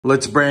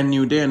Let's brand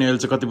new day and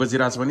it's कति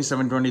बजिरहेछ भने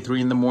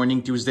 7:23 in the morning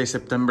Tuesday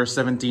September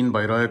 17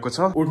 भइरहेको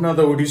छ। उठ्न त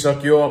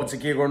उठिसक्यो, अब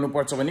चाहिँ के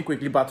गर्नुपर्छ भने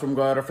क्विकली बाथरुम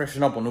गएर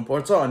फ्रेशन अप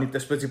हुनुपर्छ अनि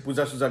त्यसपछि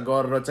पूजा सुजा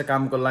गरेर चाहिँ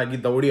कामको लागि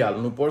दौडी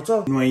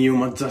हाल्नुपर्छ। नुहाइयो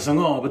मज्जासँग,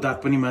 अब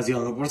दाँत पनि माझी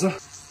हाल्नुपर्छ।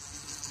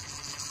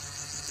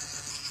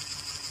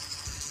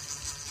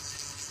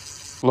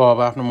 ल अब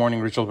आफ्नो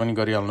मर्निङ रिचुअल पनि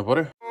गरिहाल्नु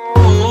पर्यो।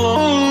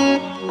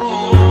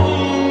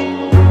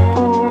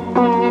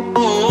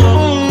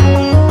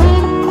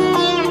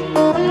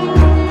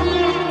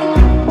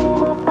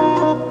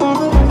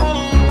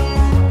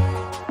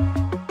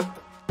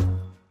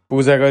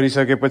 पूजा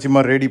गरिसकेपछि म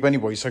रेडी पनि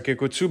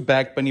भइसकेको छु,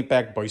 ब्याग पनि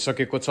प्याक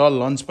भइसकेको छ,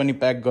 लन्च पनि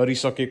प्याक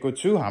गरिसकेको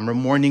छु, हाम्रो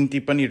मर्निङ टी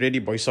पनि रेडी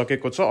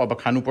भइसकेको छ। अब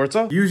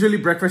खानुपर्छ। युजुअली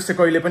ब्रेकफास्ट चाहिँ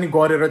कहिले पनि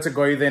गरेर चाहिँ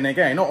गइदैन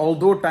क्या हैन,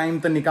 अल्दो टाइम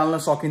त निकाल्न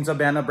सकिन्छ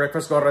बिहान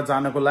ब्रेकफास्ट गरेर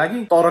जानको लागि,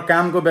 तर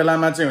कामको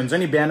बेलामा चाहिँ हुन्छ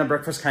नि बिहान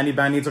ब्रेकफास्ट खाने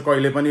बानी चाहिँ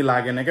कहिले पनि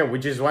लागेन क्या,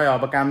 व्हिच इज वाइ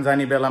अब काम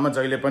जाने बेलामा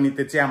जहिले पनि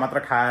त्यो चिया मात्र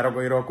खाएर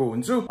गइरहेको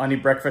हुन्छु अनि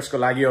ब्रेकफास्टको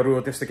लागि अरू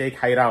त्यस्तो केही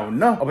खाइरा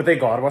हुन्न। अब त्यही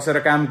घर बसेर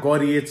काम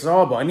गरिएछ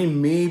भने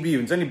मेबी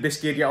हुन्छ नि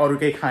बिस्किट या अरू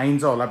केही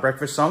खाइन्छ होला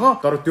ब्रेकफास्टसँग,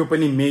 तर त्यो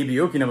पनि मेबी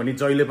हो किनभने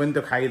जहिले पनि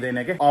त्यो खाइदैन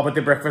के। अब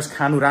त्यो ब्रेकफास्ट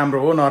खानु राम्रो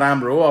हो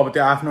नराम्रो हो अब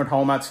त्यो आफ्नो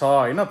ठाउँमा छ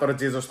हैन, तर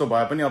जे जस्तो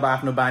भए पनि अब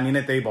आफ्नो बानी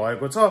नै त्यही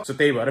भएको छ। सो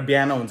त्यही भएर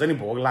बिहान हुन्छ नि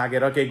भोग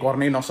लागेर केही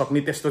गर्नै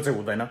नसक्ने त्यस्तो चाहिँ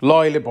हुँदैन। ल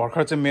अहिले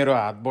भर्खर चाहिँ मेरो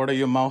हातबाट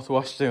यो माउथ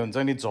वास चाहिँ हुन्छ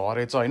नि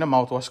झरेछ हैन,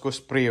 माउथ वासको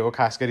स्प्रे हो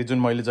खास गरी जुन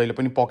मैले जहिले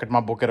पनि पकेटमा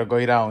बोकेर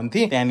गइरा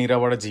हुन्थे,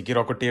 त्यहाँनिरबाट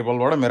झिकिरहेको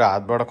टेबलबाट मेरो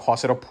हातबाट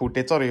खसेर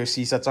फुटेछ र यो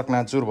सिसा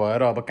चकनाचुर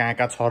भएर अब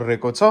कहाँ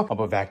छरेको छ।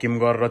 अब भ्याक्युम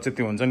गरेर चाहिँ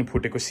त्यो हुन्छ नि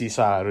फुटेको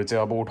सिसाहरू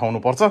चाहिँ अब उठाउनु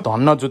पर्छ।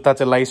 धन्न जुत्ता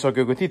चाहिँ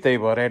लाइसकेको थिएँ, त्यही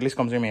भएर एटलिस्ट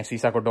कमसेकम यहाँ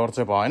सिसाको डर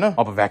चाहिँ भएन।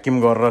 अब भ्याक्युम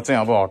गरेर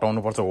चाहिँ अब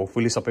हटाउनु पर्छ,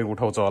 होपफुली सबै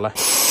उठाउँछ होला।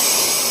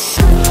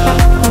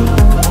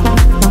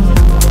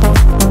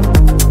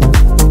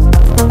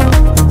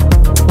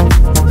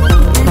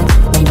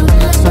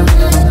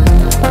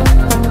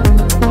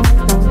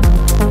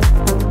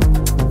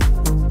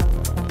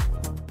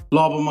 ल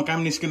अब म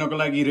काम निस्किनको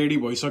लागि रेडी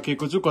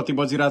भइसकेको छु। कति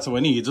बजिरहेछ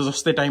भने हिजो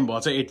जस्तै टाइम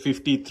भएछ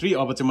 8:53।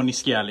 अब चाहिँ म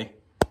निस्किहालेँ।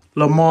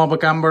 ल म अब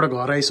कामबाट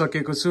घर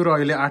आइसकेको छु र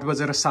अहिले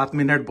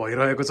 8:07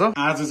 भइरहेको छ।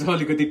 आज चाहिँ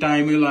अलिकति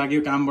टाइमै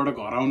लाग्यो कामबाट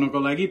घर आउनको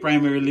लागि,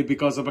 प्राइमेरीली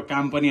बिकज अब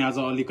काम पनि आज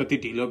अलिकति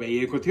ढिलो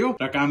भइएको थियो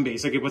र काम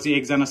भइसकेपछि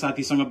एकजना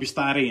साथीसँग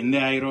बिस्तारै हिँड्दै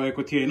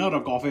आइरहेको थियो हैन,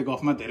 र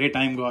गफमा धेरै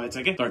टाइम गएछ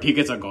के। तर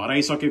ठिकै छ, घर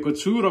आइसकेको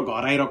छु र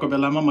घर आइरहेको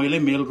बेलामा मैले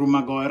मेल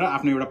रुममा गएर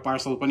आफ्नो एउटा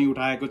पार्सल पनि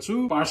उठाएको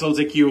छु। पार्सल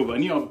चाहिँ के हो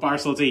भने अब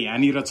पार्सल चाहिँ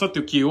यहाँनिर छ,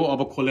 त्यो के हो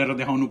अब खोलेर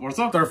देखाउनु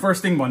पर्छ। तर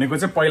फर्स्ट थिङ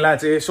भनेको चाहिँ पहिला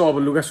चाहिँ यसो अब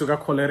लुगा सुगा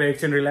खोलेर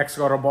एकछिन रिल्याक्स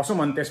गरेर बसौँ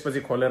अनि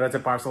त्यसपछि खोलेर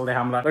चाहिँ पार्सल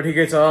देखाउँला। र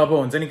ठिकै छ, अब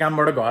हुन्छ नि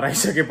कामबाट घर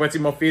आइसकेपछि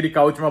म फेरि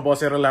काउचमा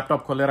बसेर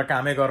ल्यापटप खोलेर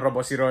कामै गरेर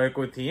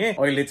बसिरहेको थिएँ।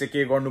 अहिले चाहिँ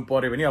के गर्नु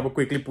पर्यो भने अब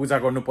क्विकली पूजा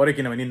गर्नु पर्यो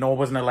किनभने 9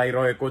 बज्न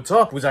लागिरहेको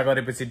छ। पूजा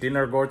गरेपछि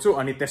डिनर गर्छु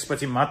अनि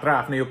त्यसपछि मात्र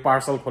आफ्नो यो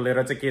पार्सल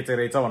खोलेर चाहिँ के चाहिँ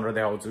रहेछ भनेर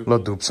देखाउँछु। ल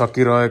धुप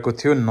सकिरहेको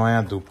थियो,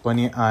 नयाँ धुप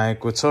पनि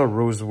आएको छ,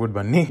 रोजवुड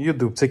भन्ने। यो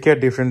धुप चाहिँ क्या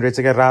डिफ्रेन्ट रहेछ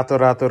क्या, रातो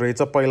रातो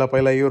रहेछ।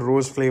 पहिला यो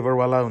रोज फ्लेभर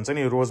वाला हुन्छ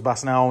नि, रोज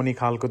बास्ना आउने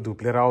खालको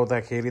धुप लिएर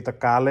आउँदाखेरि त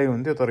कालै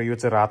हुन्थ्यो, तर यो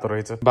चाहिँ रातो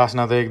रहेछ।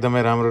 बास्ना त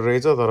एकदमै राम्रो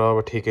रहेछ। तर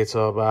अब ठिकै छ,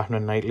 अब आफ्नो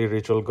नाइटली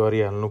रिचुअल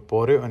गरिहाल्नु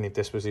पर्यो अनि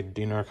त्यसपछि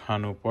डिनर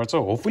खानु पर्छ।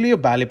 होपफुली यो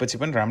बालेपछि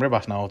पनि राम्रै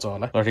बास्ना आउँछ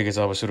होला। ल ठिकै छ,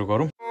 अब सुरु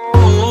गरौँ।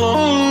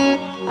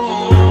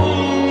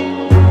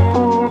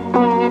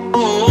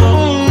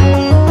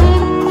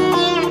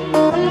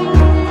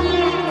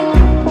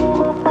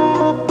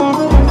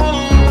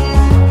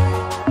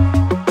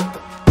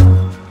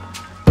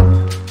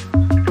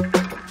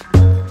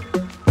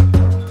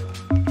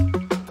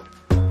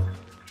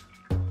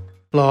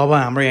 ल अब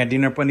हाम्रो यहाँ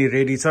डिनर पनि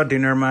रेडी छ।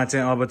 डिनरमा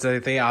चाहिँ अब चाहिँ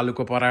त्यही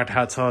आलुको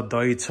पराठा छ,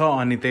 दही छ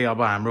अनि त्यही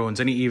अब हाम्रो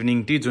हुन्छ नि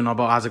इभिनिङ टी, जुन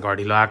अब आज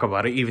घडिलो आएको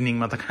भएर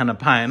इभिनिङमा त खान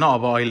पाएन,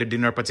 अब अहिले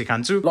डिनर पछि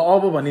खान्छु। ल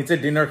अब भने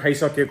चाहिँ डिनर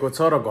खाइसकेको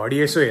छ र घडी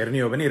यसो हेर्ने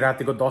हो भने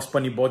रातिको 10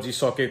 पनि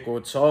बजिसकेको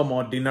छ।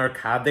 म डिनर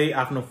खाँदै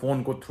आफ्नो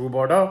फोनको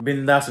थ्रुबाट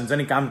बिन्दास हुन्छ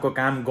नि कामको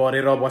काम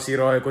गरेर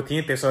बसिरहेको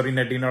थिएँ, त्यसरी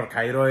नै डिनर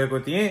खाइरहेको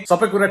थिएँ।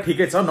 सबै कुरा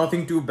ठिकै छ,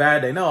 नथिङ टु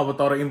ब्याड हैन। अब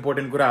तर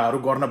इम्पोर्टेन्ट कुराहरू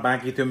गर्न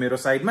बाँकी थियो मेरो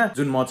साइडमा,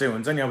 जुन म चाहिँ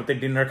हुन्छ नि अब त्यो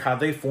डिनर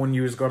खाँदै फोन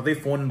युज गर्दै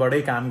फोनबाटै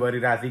काम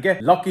गरिरहेको थिएँ क्या।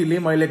 लकीली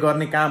मैले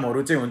गर्ने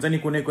कामहरू चाहिँ हुन्छ नि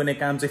कुनै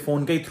काम चाहिँ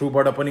फोनकै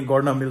थ्रुबाट पनि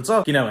गर्न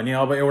मिल्छ, किनभने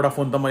अब एउटा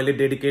फोन त मैले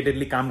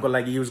डेडिकेटेडली कामको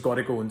लागि युज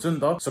गरेको हुन्छु नि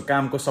त। सो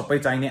कामको सबै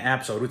चाहिने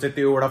एप्सहरू चाहिँ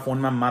त्यो एउटा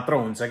फोनमा मात्र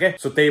हुन्छ क्या।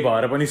 सो त्यही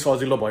भएर पनि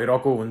सजिलो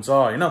भइरहेको हुन्छ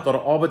हैन। तर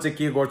अब चाहिँ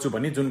के गर्छु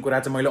भने जुन कुरा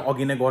चाहिँ मैले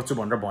अघि नै गर्छु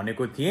भनेर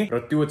भनेको थिएँ, र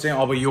त्यो चाहिँ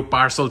अब यो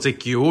पार्सल चाहिँ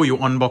के हो यो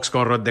अनबक्स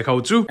गरेर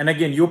देखाउँछु। एन्ड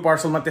अगेन यो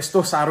पार्सलमा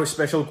त्यस्तो साह्रो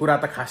स्पेशल कुरा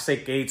त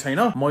खासै केही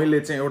छैन। मैले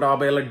चाहिँ एउटा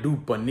अब यसलाई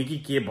डुप भन्ने कि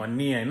के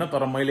भन्ने हैन,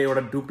 तर मैले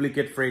एउटा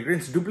डुप्लिकेट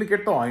फ्रेग्रेन्स,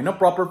 डुप्लिकेट त होइन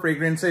प्रपर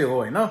फ्रेग्रेन्सै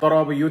हो हैन, तर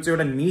अब यो चाहिँ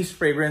एउटा निश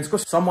फ्रेग्रेन्सको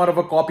समर अब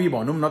कपी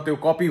भनौँ न, त्यो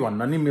कपी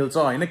भन्न नि मिल्छ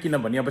हैन,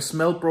 किनभने अब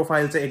स्मेल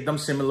प्रोफाइल चाहिँ एकदम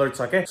सिमिलर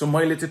छ क्या। सो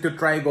मैले चाहिँ त्यो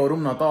ट्राई गरौँ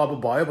न त।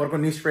 अब भयो भरको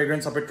निश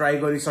फ्रेग्रेन्स सबै ट्राई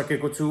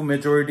गरिसकेको छु,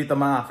 मेजोरिटी त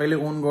म आफैले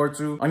ओन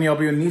गर्छु। अनि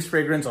अब यो निश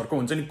फ्रेग्रेन्सहरूको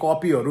हुन्छ नि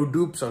कपीहरू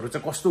डुप्सहरू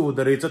चाहिँ कस्तो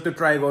हुँदो रहेछ त्यो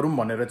ट्राई गरौँ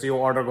भनेर चाहिँ यो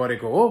अर्डर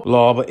गरेको हो। ल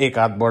अब एक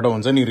हातबाट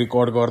हुन्छ नि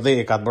रिकर्ड गर्दै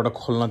एक हातबाट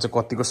खोल्न चाहिँ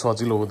कतिको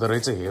सजिलो हुँदो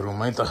रहेछ हेरौँ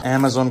है त।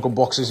 एमाजोनको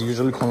बक्सेस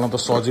युजुअली खोल्न त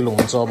सजिलो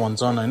हुन्छ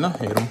भन्छन् हैन,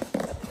 हेरौँ।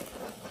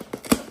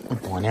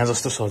 भने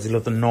जस्तो सजिलो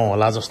त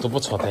नहोला जस्तो पो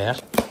छ त यार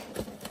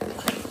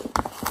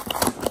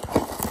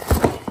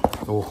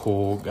ओहो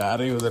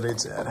गाह्रै हुँदो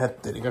रहेछ यार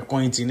हत्तेरिका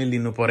कैँची नै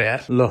लिनु पर्यो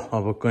यार ल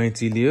अब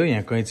कैँची लियो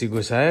यहाँ कैँची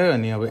घुसायो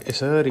अनि अब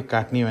यसरी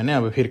काट्ने भने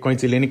अब फेरि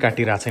कैँचीले नि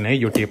काटिरहेको छैन है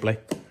यो टेपलाई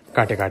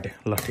काटे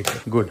ल ठिक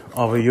छ गुड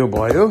अब यो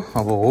भयो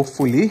अब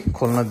होपफुली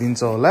खोल्न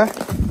दिन्छ होला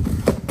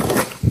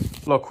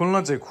ल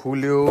खोल्न चाहिँ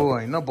खोल्यो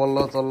हैन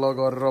बल्ल तल्ल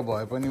गरेर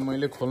भए पनि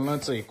मैले खोल्न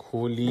चाहिँ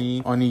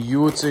खोली अनि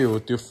यो चाहिँ हो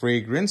त्यो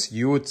फ्रेग्रेन्स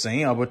यो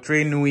चाहिँ अब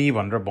ट्रेनुई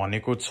भनेर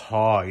भनेको छ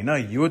हैन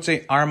यो चाहिँ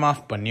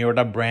आर्माफ भन्ने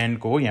एउटा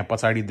ब्रान्डको हो यहाँ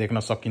पछाडि देख्न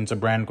सकिन्छ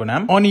ब्रान्डको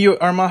नाम अनि यो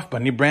आर्माफ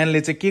भन्ने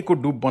ब्रान्डले चाहिँ के को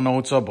डुप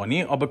बनाउँछ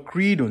भने अब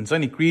क्रीड हुन्छ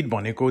नि क्रीड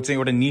भनेको चाहिँ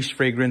एउटा निश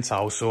फ्रेग्रेन्स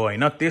हाउस हो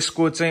हैन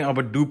त्यसको चाहिँ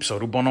अब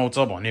डुप्सहरु बनाउँछ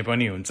भने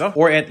पनि हुन्छ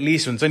ओर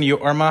एटलिस्ट हुन्छ नि यो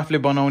आर्माफले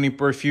बनाउने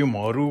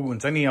परफ्युमहरु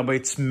हुन्छ नि अब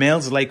इट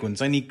स्मेल्स लाइक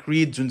हुन्छ नि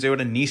क्रीड जुन चाहिँ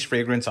एउटा निश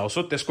फ्रेग्रेन्स हाउस हो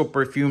त्यसको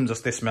परफ्युम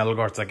जस्तै स्मेल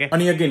गर्छ के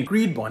अनि अगेन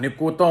क्रीड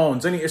भनेको त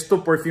हुन्छ नि यस्तो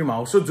परफ्युम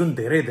हाउस हो जुन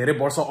धेरै धेरै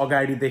वर्ष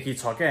अगाडिदेखि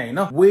छ के हैन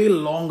way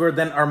langar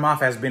then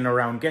आर्माफ has been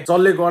around के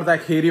जसले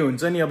गर्दाखेरि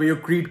हुन्छ नि अब यो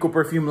क्रीडको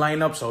परफ्युम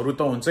लाइनअप्सहरु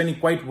त हुन्छ नि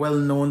क्वाइट वेल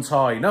नोन छ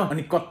हैन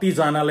अनि कति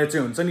जनाले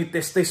चाहिँ हुन्छ नि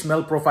त्यस्तै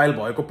स्मेल प्रोफाइल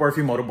भएको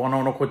परफ्युमहरु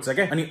बनाउन खोज्छ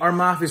के अनि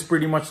आर्माफ is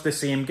pretty much the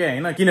same के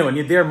हैन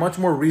किनभने they are much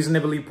more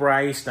reasonably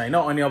priced हैन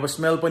अनि अब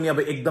स्मेल पनि अब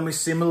एकदमै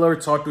सिमिलर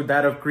छ to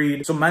that of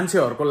creed so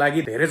मान्छेहरुको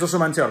लागि धेरै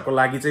जसो मान्छेहरुको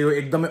लागि चाहिँ यो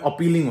एकदमै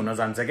अपीलिङ हुन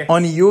जान्छ के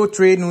अनि यो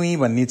ट्रेनुई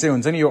भन्ने चाहिँ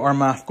हुन्छ नि यो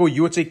आर्माफको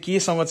यो चाहिँ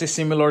केसँग चाहिँ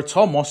सिमिलर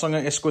छ मसँग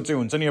यसको चाहिँ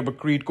हुन्छ नि अब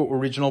क्रीडको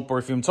ओरिजिनल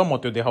परफ्युम छ म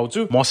त्यो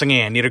देखाउँछु मसँग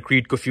यहाँनिर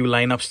क्रीडको फ्यु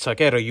लाइनअप्स छ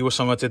क्या र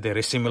योसँग चाहिँ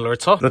धेरै सिमिलर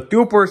छ र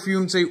त्यो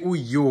परफ्युम चाहिँ उ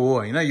यो हो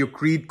हैन यो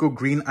क्रीडको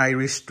ग्रीन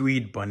आइरिश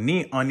ट्विड भन्ने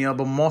अनि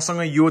अब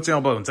मसँग यो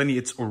चाहिँ अब हुन्छ नि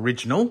इट्स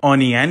ओरिजिनल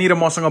अनि यहाँनिर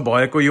मसँग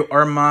भएको यो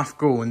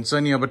आर्माफको हुन्छ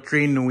नि अब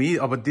ट्रेनुई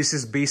अब this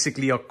is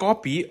basically a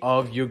copy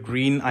of यो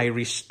ग्रीन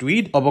आइरिश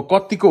ट्विड अब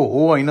कतिको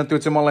हो हैन त्यो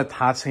चाहिँ मलाई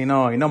थाहा छैन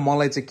हैन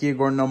मलाई चाहिँ के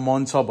गर्न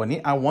मन छ भने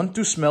I want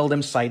to smell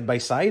them side by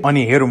side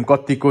अनि हेरौं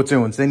कतिको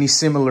चाहिँ हुन्छ नि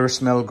सिमिलर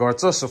स्मेल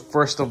गर्छ सो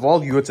फर्स्ट अफ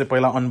अल यो चाहिँ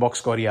पहिला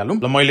अनबक्स गरिहालौं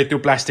ल मैले त्यो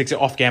प्लास्टिक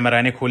चाहिँ अफ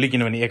क्यामेरा नै खोली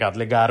किनभने एक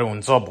हातले गाह्रो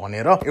हुन्छ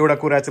भनेर एउटा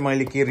कुरा चाहिँ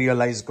मैले के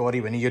रियलाइज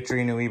गरे भने यो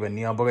ट्रेनुई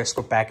भन्ने अब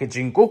यसको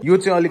प्याकेजिङको यो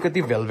चाहिँ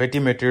अलिकति भेल्भेटी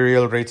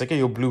मटेरियल रहेछ के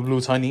यो ब्लू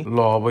छ नि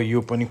ल अब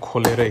यो पनि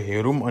खोलेर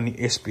हेरौं अनि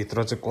यस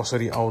भित्र चाहिँ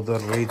कसरी आउँदो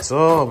रहेछ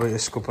अब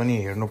यसको पनि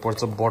हेर्नु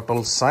पर्छ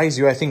बोतल साइज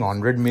यो आई थिंक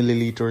 100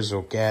 मिलिलिटर्स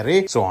हो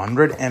क्यारे सो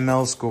 100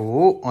 ml को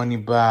हो अनि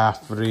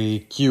बाफरे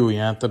क्यू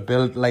यहाँ त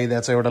बेल्ट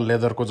लगाइदिएको छ एउटा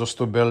लेदरको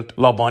जस्तो बेल्ट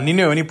ल भन्ने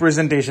नै हो नि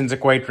प्रेजेन्टेसन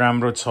चाहिँ क्वाइट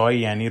राम्रो छ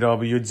यहाँनिर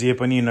अब यो जे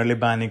पनि यिनीहरूले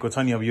बानेको छ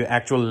नि अब यो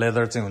एक्चुअल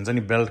लेदर चाहिँ हुन्छ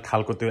नि बेल्ट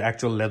खालको त्यो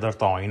एक्चुअल लेदर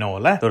त होइन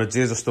होला तर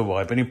जे जस्तो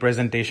भए पनि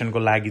प्रेजेन्टेसनको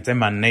लागि चाहिँ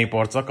मान्नै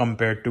पर्छ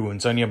कम्पेयर टु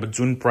हुन्छ नि अब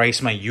जुन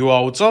प्राइसमा यो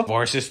आउँछ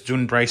भर्सेस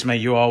जुन प्राइसमा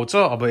यो आउँछ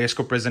अब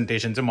यसको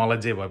प्रेजेन्टेसन चाहिँ मलाई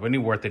जे भए पनि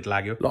वर्थ इट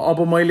लाग्यो ल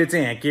अब मैले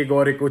चाहिँ यहाँ के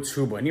गरेको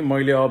छु भने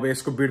मैले अब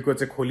यसको बिडको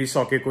चाहिँ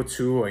खोलिसकेको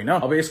छु हैन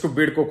अब यसको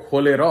बिडको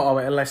खोलेर अब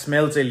यसलाई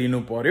स्मेल चाहिँ लिनु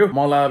पर्यो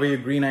मलाई अब यो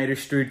ग्रीन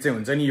आइरिश ट्विड चाहिँ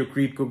हुन्छ नि यो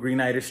क्रीडको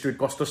ग्रीन आइरिश ट्विड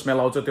कस्तो स्मेल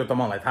आउँछ त्यो त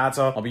मलाई थाहा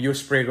छ अब यो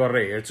स्प्रे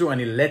गरेर हेर्छु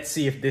अनि let's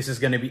see if this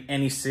is gonna be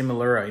any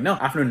similar हैन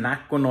आफ्नो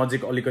नाकको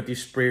नजिक अलिकति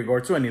स्प्रे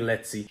गर्छु अनि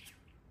let's see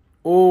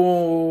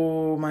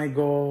Oh my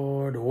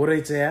god, हो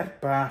रहेछ यार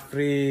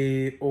बाफरे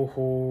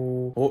ओहो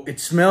oh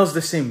it smells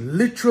the same,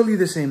 literally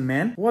the same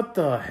man. What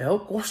the hell?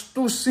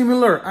 कस्तो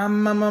सिमिलर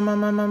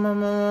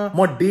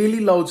म डेली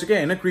लाउँछु क्या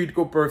हैन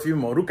क्रीडको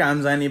परफ्युमहरु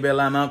काम जाने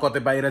बेलामा कतै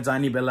बाहिर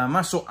जाने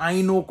बेलामा सो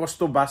आई नो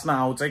कस्तो बास्ना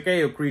आउँछ क्या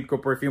यो क्रीडको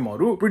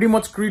परफ्युमहरु प्रिटी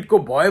मच क्रीडको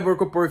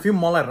भयभरको परफ्युम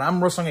मलाई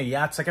राम्रोसँग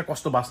याद छ क्या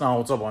कस्तो बास्ना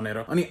आउँछ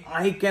भनेर अनि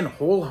I can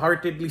whole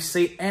heartedly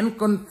say and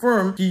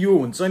confirm कि यो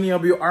हुन्छ नि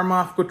अब यो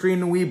आर्माफको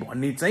ट्रेनुई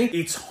भन्ने चाहिँ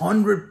इट्स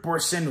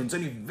 100% हुन्छ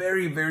नि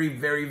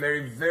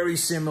very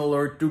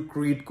similar to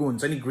Creed को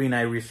हुन्छ नि ग्रीन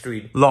आइरिश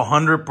ट्विड ल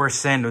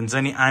 100% हुन्छ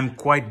नि I am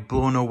quite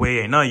blown away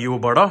हैन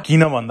योबाट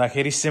किन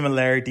भन्दाखेरि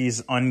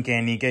सिमिलरिटीज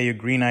अनक्यानी क्या यो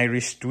ग्रीन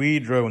आइरिश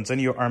ट्विड र हुन्छ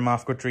नि यो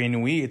आर्माफको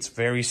ट्रेनुई इट्स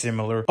भेरी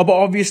सिमिलर अब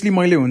अभियसली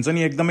मैले हुन्छ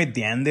नि एकदमै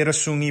ध्यान दिएर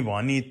सुनि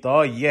भनी त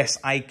yes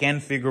I can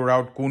figure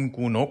out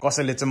कुन हो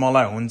कसैले चाहिँ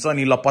मलाई हुन्छ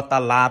नि ल पत्ता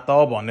ला त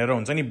भनेर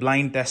हुन्छ नि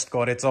ब्लाइन्ड टेस्ट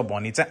गरेछ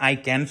भनी चाहिँ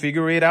I can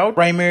figure it out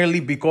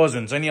primarily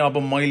because हुन्छ नि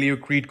अब मैले यो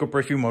क्रीडको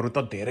परफ्युमहरु त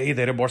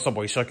धेरै वर्ष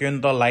भइसक्यो नि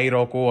त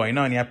लाइरहेको हैन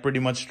अनि I pretty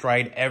much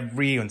tried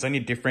every हुन्छ नि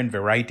different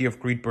variety of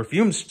creed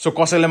perfumes so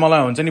कसैले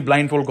मलाई हुन्छ नि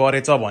ब्लाइन्ड फोल्ड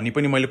गरेछ भनी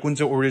पनि मैले कुन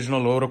चाहिँ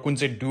ओरिजिनल हो र कुन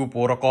चाहिँ डुप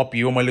हो र कपी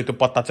हो मैले त्यो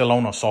पत्ता चाहिँ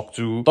लाउन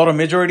सक्छु तर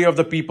मेजोरिटी अफ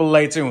द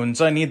पिपललाई चाहिँ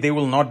हुन्छ नि they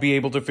will not be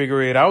able to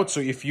figure it out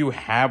so if you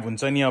have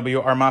हुन्छ नि अब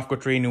यो आर्माफको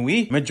ट्रेनुई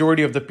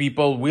majority of the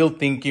people will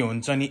think कि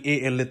हुन्छ नि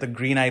यसले त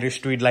ग्रीन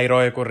आइरिश ट्विड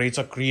लाइरहेको रहेछ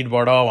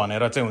क्रीडबाट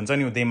भनेर चाहिँ हुन्छ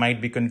नि they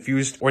might be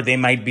confused or they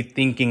might be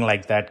thinking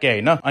like that के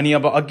हैन अनि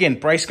अब अगेन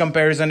प्राइस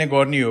कम्पेरिजन कम्पेरिजन नै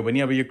गर्ने हो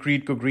भने अब यो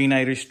क्रिडको green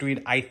iris Tweed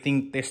I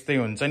think त्यस्तै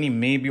हुन्छ नि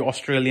मेबी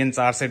अस्ट्रेलियन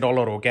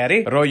 $400 हो क्या रे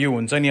र यो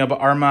हुन्छ नि अब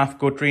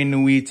अर्माफको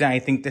ट्रेनुई चाहिँ आई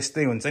थिंक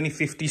त्यस्तै हुन्छ नि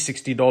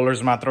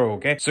 $50-60 मात्र हो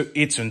क्या सो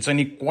इट्स हुन्छ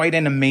नि क्वाइट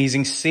एन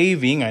अमेजिङ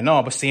सेभिङ हैन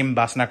अब सेम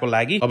बास्नाको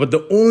लागि अब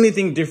the only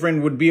thing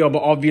different would be अब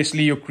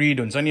अभियसली यो क्रिड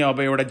हुन्छ नि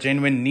अब एउटा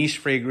जेन्युइन निश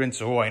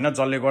फ्रेग्रेन्स हो हैन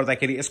जसले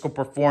गर्दाखेरि यसको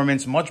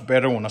परफर्मेन्स मच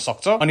बेटर हुन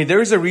सक्छ अनि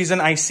there is a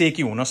reason I से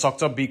कि हुन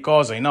सक्छ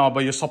बिकज हैन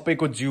अब यो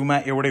सबैको जिउमा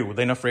एउटै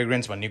हुँदैन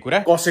फ्रेग्रेन्स भन्ने कुरा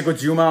कसैको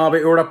जिउमा अब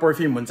एउटा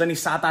परफ्युम हुन्छ नि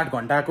 7-8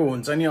 घण्टाको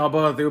हुन्छ नि अब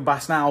त्यो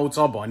बास्ना आउँछ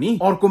भनी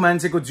अर्को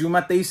मान्छेको जिउमा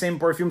त्यही सेम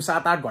परफ्युम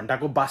 7-8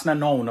 घण्टाको बास्ना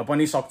नहुन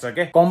पनि सक्छ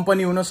के कम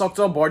पनि हुन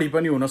सक्छ बढी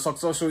पनि हुन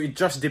सक्छ so it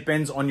just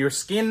depends on your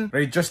skin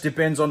र इट जस्ट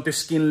डिपेन्ड्स अन त्यो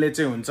स्किनले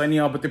चाहिँ हुन्छ नि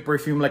अब त्यो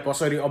परफ्युमलाई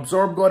कसरी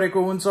अब्जर्भ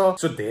गरेको हुन्छ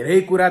सो धेरै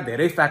कुरा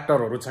धेरै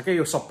फ्याक्टरहरू छ के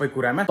यो सबै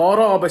कुरामा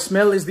तर अब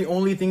smell is the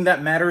only thing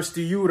that matters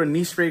to you र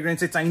निश फ्रेग्रेन्स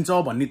चाहिँ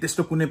चाहिन्छ भन्ने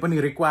त्यस्तो कुनै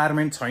पनि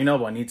रिक्वायरमेन्ट छैन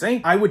भने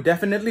चाहिँ आई वुड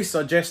डेफिनेटली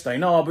सजेस्ट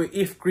हैन अब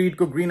इफ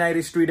क्रिडको ग्रीन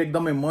आइरिस ट्विड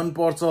एकदमै मन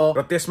पर्छ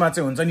र त्यसमा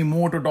चाहिँ हुन्छ नि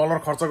मोटो डलर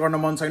खर्च गर्न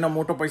मन छैन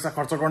मोटो पैसा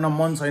खर्च गर्न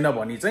मन छैन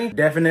भने चाहिँ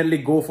डेफिनेटली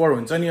गो फर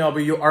हुन्छ नि अब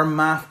यो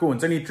अर्माफको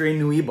हुन्छ नि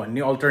ट्रेनुई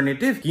भन्ने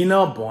अल्टरनेटिभ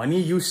किनभने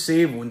यु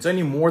सेभ हुन्छ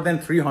नि मोर देन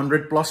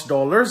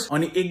 $300+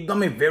 अनि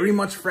एकदमै very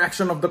much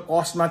fraction of the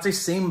कस्टमा चाहिँ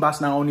सेम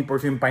बास्ना आउने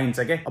परफ्युम पाइन्छ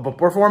क्या अब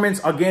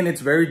performance again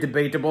it's very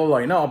debatable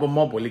हैन अब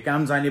म भोलि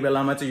काम जाने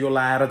बेलामा चाहिँ यो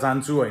लाएर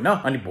जान्छु हैन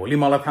अनि भोलि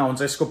मलाई थाहा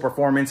हुन्छ यसको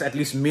परफर्मेन्स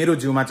एटलिस्ट मेरो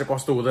जिउमा चाहिँ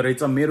कस्तो हुँदो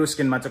रहेछ मेरो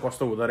स्किनमा चाहिँ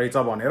कस्तो हुँदो रहेछ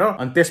भनेर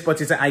अनि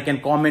त्यसपछि चाहिँ आई क्यान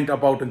कमेन्ट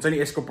अबाउट हुन्छ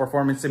नि यसको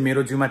परफर्मेन्स चाहिँ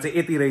मेरो जिउमा चाहिँ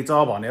यति रहेछ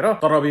भनेर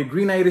तर अब यो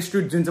ग्रीन आइरिस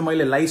ट्विड जुन चाहिँ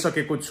मैले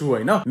लाइसकेको छु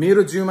हैन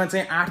मेरो जिउमा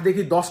चाहिँ 8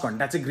 देखि 10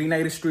 घण्टा चाहिँ ग्रीन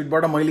आइरिस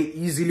ट्विडबाट मैले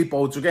इजिली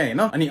पाउँछु क्या हैन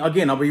अनि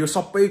अगेन अब यो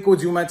सबैको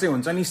जिउमा चाहिँ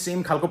हुन्छ नि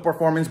सेम खालको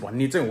परफर्मेन्स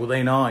भन्ने चाहिँ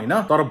हुँदैन हैन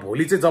तर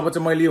भोलि चाहिँ जब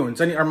चाहिँ मैले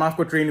हुन्छ नि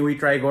अर्माफको ट्रेनुई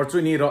ट्राई गर्छु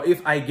नि र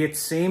if I get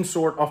same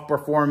sort of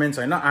performance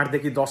हैन 8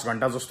 देखि 10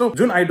 घण्टा जस्तो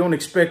जुन आई डोन्ट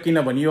एक्सपेक्ट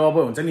किनभने यो अब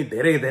हुन्छ नि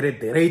धेरै धेरै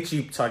धेरै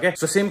चिप छ क्या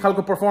सो सेम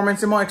खालको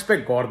परफर्मेन्स चाहिँ म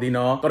एक्सपेक्ट गर्दिन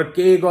तर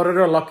के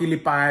गरेर लकीली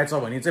पाएछ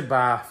भने चाहिँ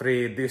बाफ्रे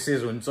दिस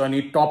इज हुन्छ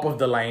नि टप अफ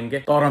द लाइन के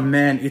तर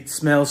man it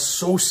smells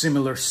so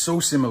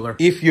similar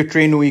if यो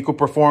ट्रेनुईको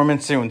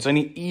परफर्मेन्स चाहिँ हुन्छ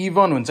नि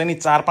इभन हुन्छ नि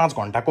 4-5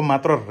 घण्टाको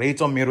मात्र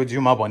रहेछ मेरो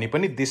जिउमा भने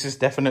पनि this is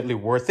definitely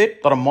worth it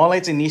तर मलाई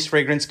चाहिँ निश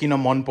फ्रेग्रेन्स किन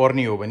मन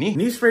पर्ने हो भने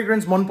निश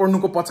फ्रेग्रेन्स मन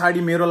पर्नुको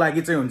पछाडि मेरो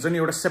लागि चाहिँ हुन्छ नि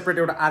एउटा सेपरेट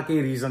एउटा अर्कै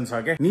रिजन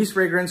छ क्या निश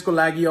फ्रेग्रेन्सको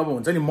लागि अब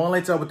हुन्छ नि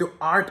मलाई चाहिँ अब त्यो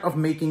art of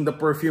making the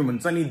perfume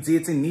हुन्छ नि जे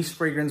चाहिँ निश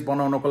फ्रेग्रेन्स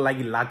बनाउनको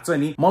लागि लाग्छ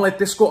नि मलाई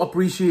त्यसको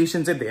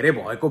अप्रिसिएसन चाहिँ धेरै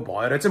भएको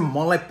भएर चाहिँ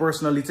मलाई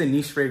पर्सनली चाहिँ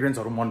निश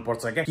फ्रेग्रेन्सहरू मन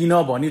पर्छ क्या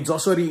किनभने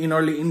जसरी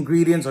यिनीहरूले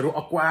इन्ग्रेडियन्ट्सहरू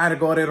अक्वायर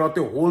गरेर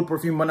त्यो होल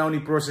परफ्युम बनाउने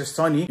प्रोसेस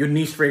छ नि यो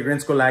निश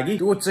फ्रेग्रेन्सको लागि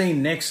त्यो चाहिँ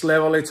नेक्स्ट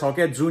लेभलै छ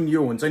क्या जुन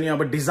यो हुन्छ नि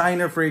अब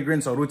डिजाइनर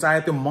फ्रेग्रेन्सहरू चाहे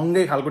त्यो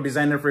महँगै खालको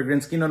डिजाइनर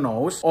फ्रेग्रेन्स किन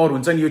नहोस् और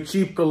हुन्छ नि यो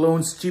चिप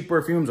कलोन्स चिप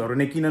परफ्युम्सहरू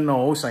नै किन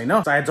नहोस् हैन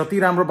चाहे जति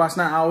राम्रो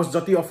बास्ना आओस्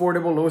जति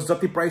अफोर्डेबल होस्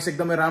जति प्राइस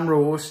एकदमै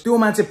राम्रो होस्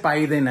त्योमा चाहिँ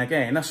पाइदैन क्या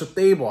हैन सो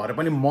त्यही भएर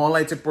पनि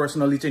मलाई चाहिँ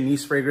पर्सनली चाहिँ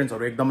निश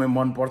फ्रेग्रेन्सहरू एकदमै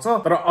मन पर्छ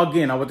तर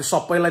अगेन अब त्यो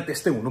सबैलाई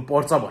त्यस्तै हुनु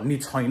पर्छ भन्ने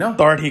छैन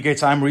तर ठिकै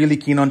छ आई एम रियली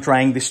किन on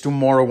trying this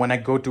tomorrow when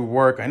I go to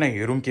work हैन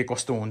हेरौँ के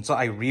कस्तो हुन्छ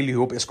आई रियली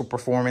होप यसको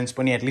परफर्मेन्स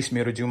पनि एटलिस्ट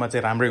मेरो जिउमा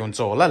चाहिँ राम्रै हुन्छ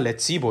होला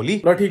लेट्स सी भोलि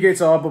ल ठिकै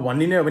छ अब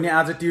भन्ने नै हो भने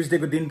आज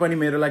ट्युजडेको दिन पनि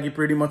मेरो लागि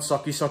प्रिटी मच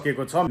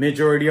सकिसकेको छ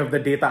मेजोरिटी अफ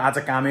द डे त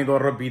आज कामै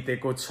गरेर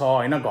बितेको छ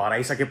हैन घर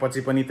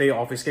आइसकेपछि पनि त्यही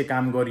अफिसकै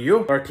काम गरियो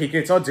तर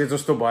ठिकै छ जे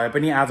जस्तो भए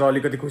पनि आज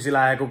अलिकति खुसी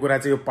लागेको कुरा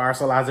चाहिँ यो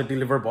पार्सल आज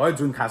डेलिभर भयो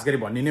जुन खास गरी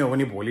भन्ने नै हो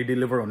भने भोलि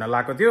डेलिभर हुन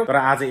लागेको थियो तर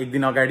आज एक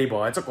दिन अगाडि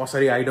भएछ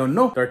कसरी आई डोन्ट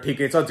नो तर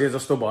ठिकै छ जे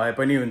जस्तो भए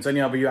पनि हुन्छ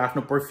नि अब यो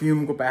आफ्नो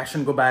परफ्युमको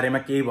प्यासनको बारेमा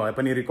केही भए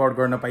पनि रेकर्ड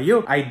गर्न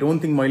पाइयो आई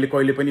डोन्ट थिंक मैले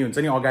कहिले पनि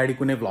हुन्छ नि अगाडि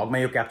कुनै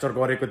भ्लगमा यो क्याप्चर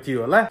गरेको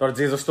थियो होला तर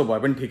जे जस्तो भए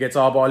पनि ठिकै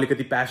छ अब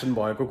अलिकति प्यासन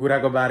भएको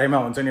कुराको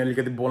बारेमा हुन्छ नि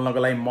अलिकति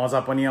बोल्नको लागि मजा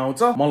पनि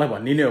आउँछ मलाई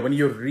भन्ने नै हो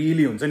भने यो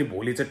रियली हुन्छ नि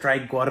भोलि चाहिँ ट्राई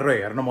गरेर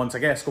हेर्न मन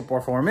छ क्या यसको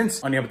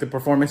परफर्मेन्स अनि अब त्यो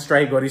परफर्मेन्स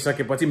ट्राई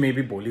गरिसकेपछि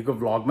मेबी भोलिको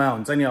भ्लगमा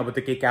हुन्छ नि अब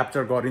त्यो केही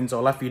क्याप्चर गरिन्छ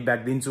होला फिडब्याक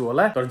दिन्छु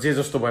होला तर जे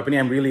जस्तो भए पनि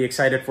आइ am really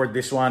excited for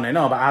this one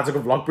हैन अब आजको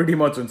भ्लग प्रिटी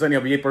मच हुन्छ नि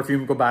अब यही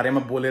परफ्युमको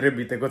बारेमा बोलेरै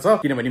बितेको छ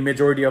किनभने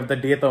मेजोरिटी अफ द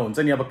डे त हुन्छ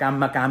नि अब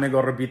काममा कामै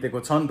गरेर बितेको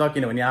छ नि त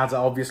किनभने आज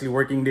अभियसली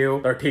वर्किङ डे हो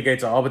तर ठिकै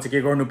छ अब चाहिँ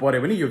के गर्नु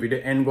पर्यो भने यो भिडियो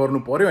एन्ड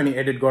गर्नु पर्यो अनि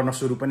एडिट गर्न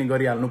सुरु पनि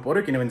गरिहाल्नु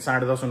पर्यो किनभने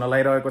 10:30 हुन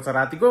लागिरहेको छ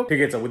रातिको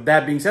ठिकै छ with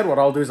that being said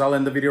what I'll do is I'll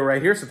end the video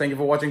right here so thank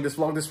you for watching this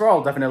vlog this far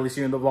I'll definitely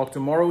see you in the vlog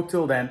tomorrow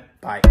till then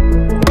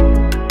bye